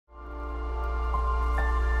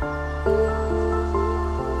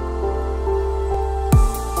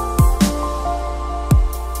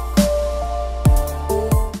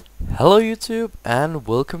Hello YouTube and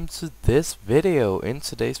welcome to this video. In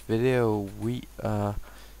today's video we are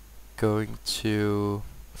going to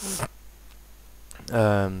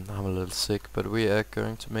I'm a little sick, but we are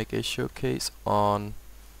going to make a showcase on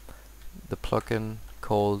the plugin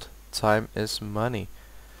called Time is Money.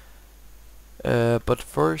 But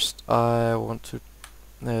first I want to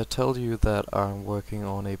tell you that I'm working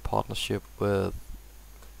on a partnership with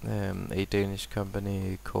a Danish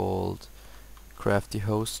company called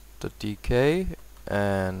LavaRushHD,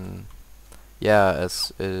 and yeah,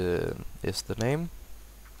 as is the name,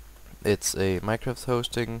 it's a Minecraft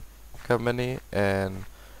hosting company, and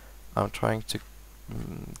I'm trying to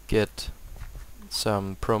get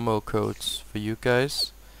some promo codes for you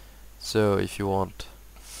guys. So if you want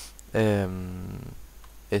a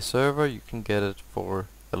server, you can get it for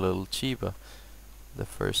a little cheaper the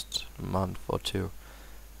first month or two.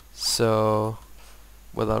 So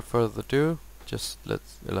without further ado, just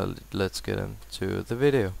let's get into the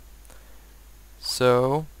video.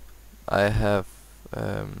 So I have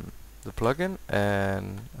the plugin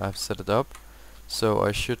and I've set it up, so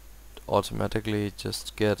I should automatically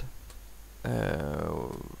just get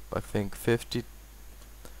I think 50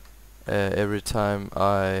 every time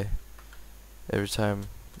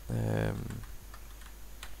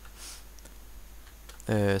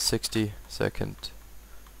 60 seconds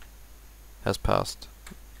has passed.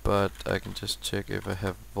 But I can just check if I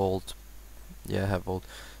have Vault. Yeah, I have Vault,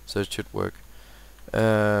 so it should work.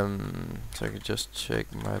 So I can just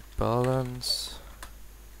check my balance.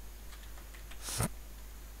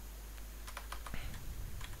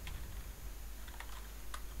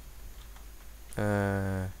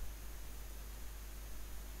 I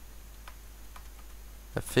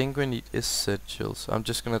think we need Essentials. I'm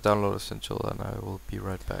just gonna download Essential and I will be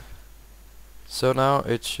right back. So now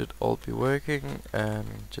it should all be working,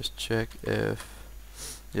 and just check if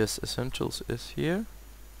yes, Essentials is here.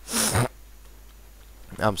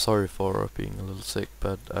 I'm sorry for being a little sick,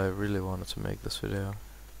 but I really wanted to make this video,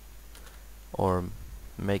 or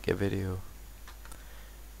make a video.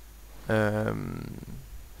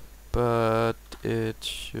 But it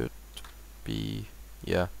should be,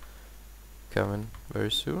 yeah, coming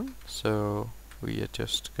very soon. So we are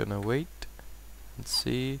just gonna wait and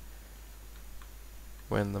see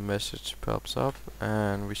when the message pops up,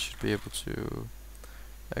 and we should be able to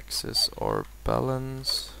access our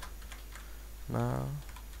balance now.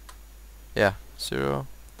 Yeah, 0.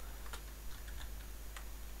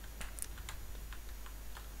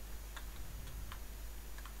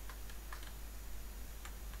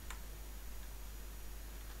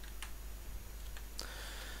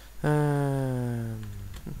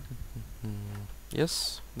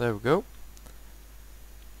 Yes, there we go.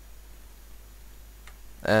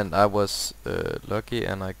 And I was lucky,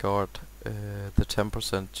 and I got the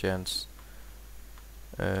 10% chance,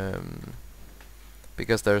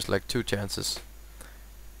 because there's like 2 chances.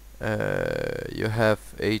 You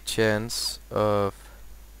have a chance of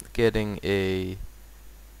getting a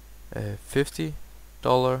 $50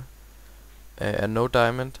 and no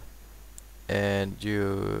diamond, and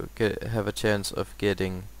you have a chance of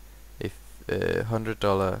getting a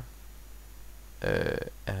 $100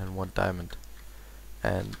 and 1 diamond.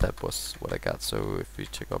 And that was what I got. So if we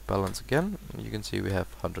check our balance again, you can see we have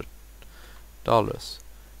 $100.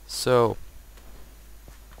 So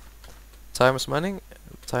time is money,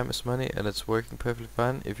 and it's working perfectly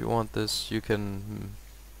fine. If you want this, you can,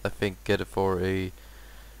 I think, get it for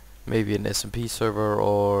maybe an SMP server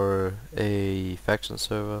or a faction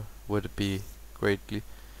server. Would it be great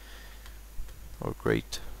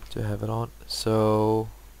to have it on? So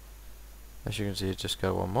as you can see, I just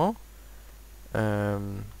got one more.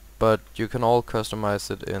 But you can all customize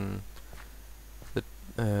it in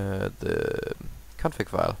the config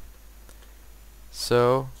file.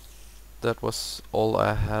 So that was all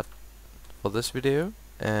I had for this video,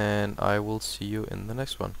 and I will see you in the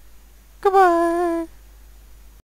next one. Goodbye!